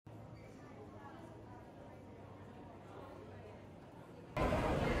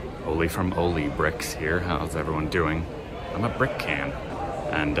Oli from Oli Bricks here. How's everyone doing? I'm at BrickCan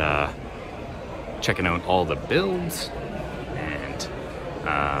and checking out all the builds, and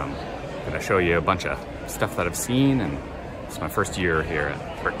gonna show you a bunch of stuff that I've seen, and it's my first year here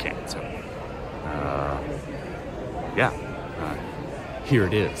at BrickCan, so yeah, here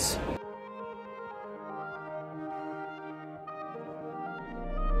it is.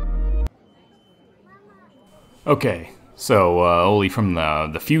 Okay, so Oli from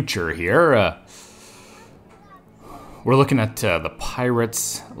the future here. We're looking at the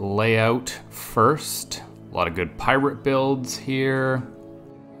Pirates layout first. A lot of good pirate builds here.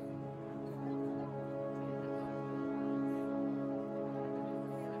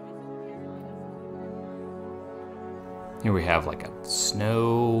 Here we have like a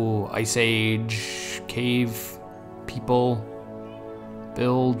snow, ice age, cave people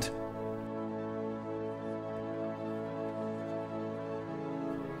build.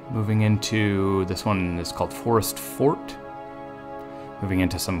 Moving into, this one is called Forest Fort. Moving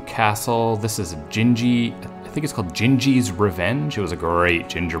into some castle. This is a Gingy, I think it's called Gingy's Revenge. It was a great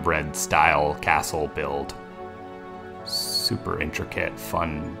gingerbread style castle build. Super intricate,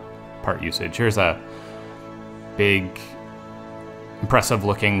 fun part usage. Here's a big, impressive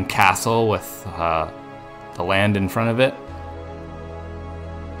looking castle with the land in front of it.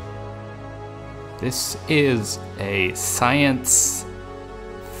 This is a science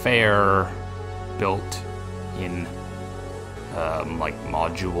fair built in like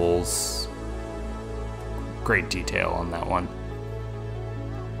modules. Great detail on that one.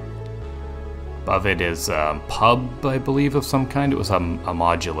 Above it is a pub, I believe, of some kind. It was a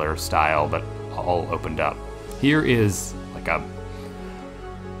modular style, but all opened up. Here is like a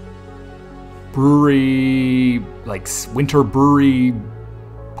brewery, like winter brewery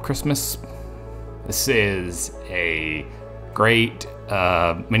Christmas. This is a great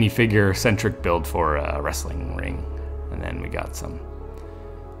minifigure centric build for a wrestling ring. And then we got some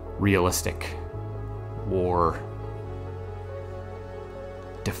realistic war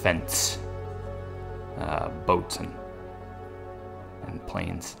defense boats and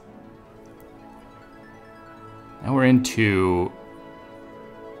planes. Now we're into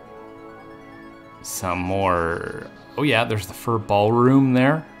some more, oh yeah, there's the fur ballroom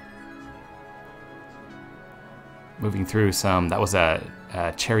there. Moving through some, that was a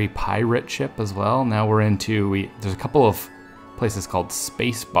cherry pirate ship as well. Now we're into, there's a couple of places called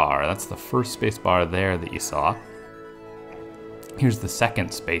Space Bar. That's the first Space Bar there that you saw. Here's the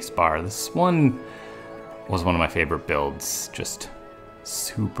second Space Bar. This one was one of my favorite builds. Just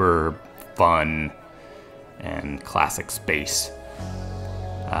super fun and classic space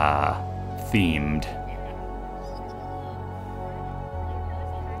themed.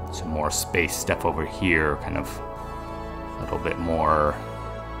 Some more space stuff over here, kind of a little bit more,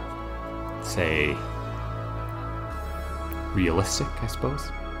 say, realistic, I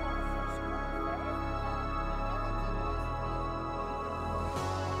suppose.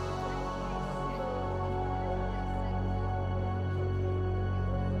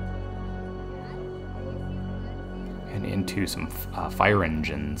 And into some fire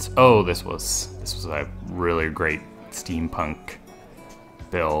engines. Oh, this was a really great steampunk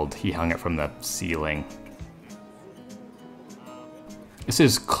build. He hung it from the ceiling. This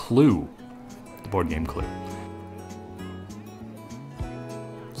is Clue, the board game Clue.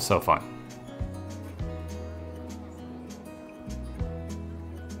 So fun.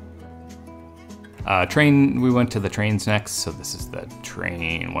 Train, we went to the trains next, so this is the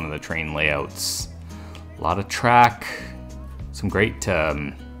train, one of the train layouts. A lot of track, some great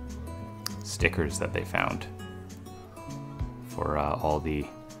stickers that they found for all the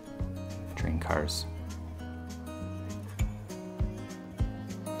train cars.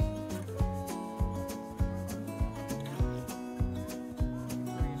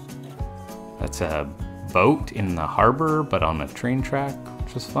 That's a boat in the harbor, but on a train track,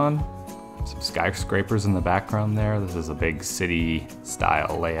 which is fun. Some skyscrapers in the background there. This is a big city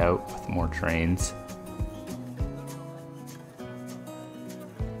style layout with more trains.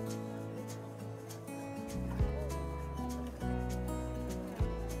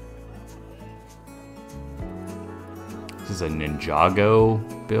 This is a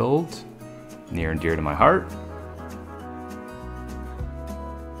Ninjago build, near and dear to my heart.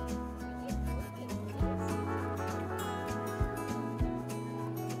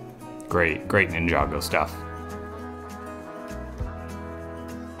 Great Ninjago stuff.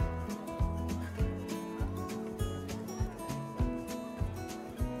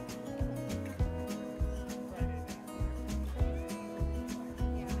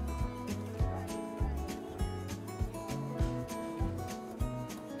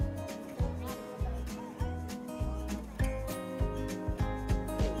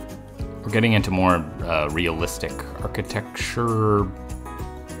 We're getting into more realistic architecture,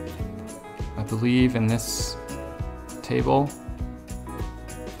 I believe, in this table.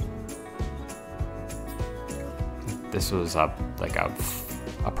 This was like a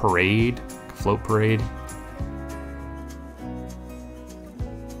parade, a float parade.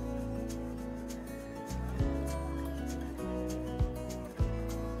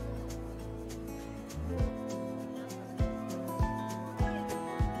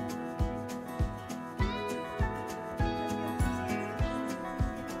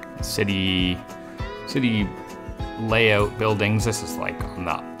 City layout buildings. This is like on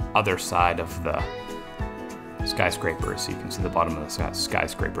the other side of the skyscraper, so you can see the bottom of the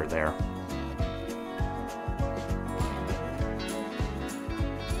skyscraper there.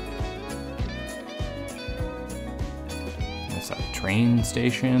 There's a train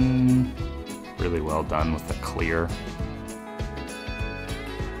station. Really well done with the clear.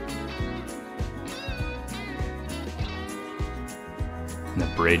 And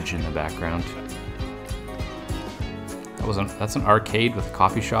the bridge in the background. That's an arcade with a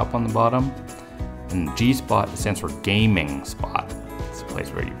coffee shop on the bottom. And G spot stands for gaming spot. It's a place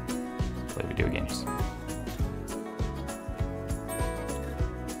where you play video games.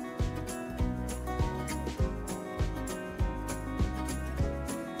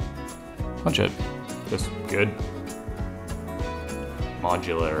 Bunch of just good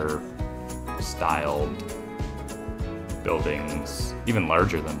modular styled buildings, even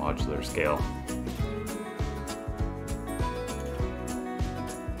larger than modular scale.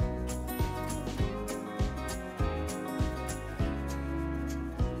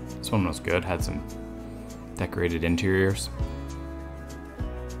 This one was good, had some decorated interiors.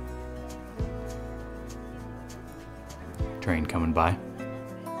 Train coming by.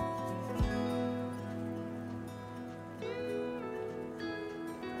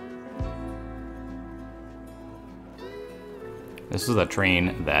 This is a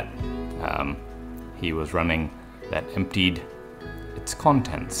train that he was running that emptied its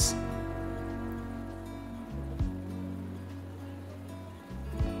contents.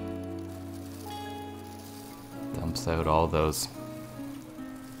 Dumps out all those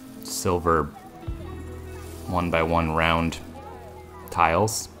silver 1x1 round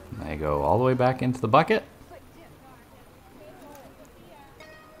tiles. They go all the way back into the bucket.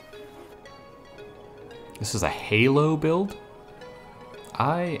 This is a Halo build.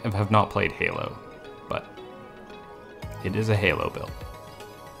 I have not played Halo, but it is a Halo build.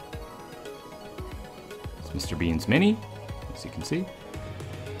 It's Mr. Bean's Mini, as you can see.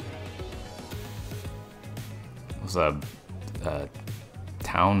 It was a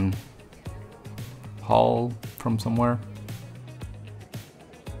town hall from somewhere.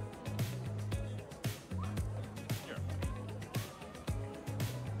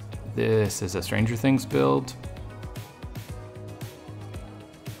 This is a Stranger Things build.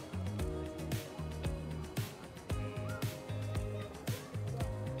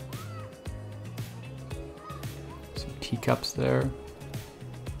 Teacups there.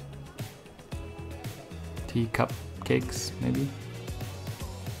 Teacup cakes, maybe.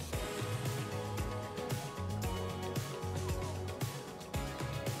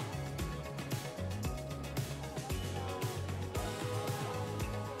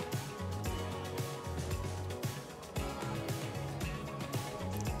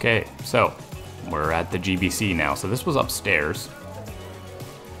 Okay, so we're at the GBC now. So this was upstairs.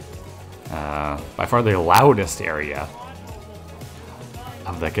 By far the loudest area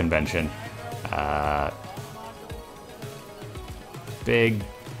of the convention. Big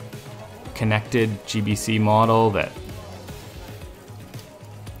connected GBC model that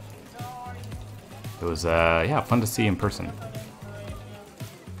it was yeah, fun to see in person.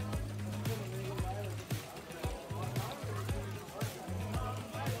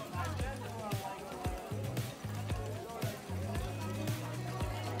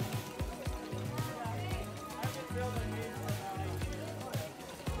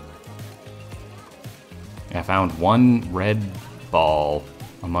 I found one red ball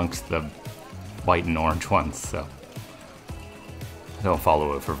amongst the white and orange ones, so I don't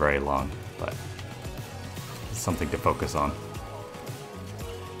follow it for very long, but it's something to focus on.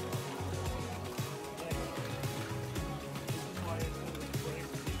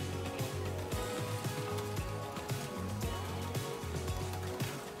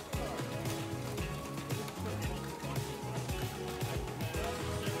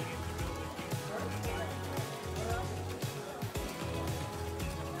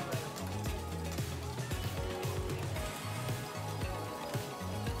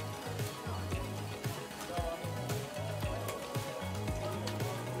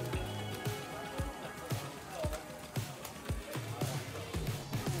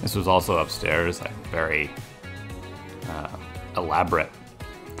 This was also upstairs, like very elaborate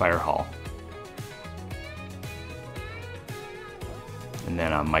fire hall. And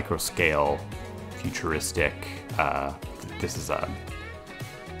then a micro scale, futuristic, this is a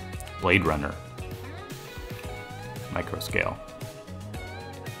Blade Runner micro scale.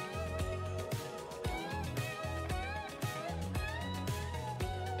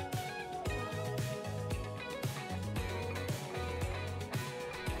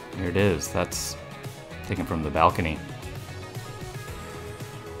 There it is, that's taken from the balcony.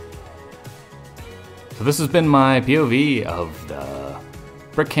 So this has been my POV of the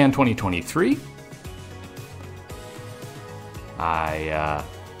BrickCan 2023. I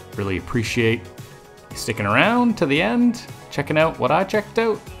really appreciate you sticking around to the end, checking out what I checked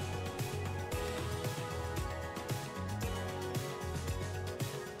out.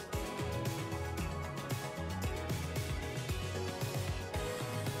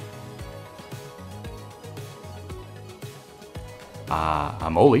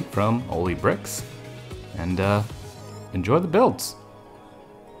 I'm Oli from Oli Bricks, and enjoy the builds.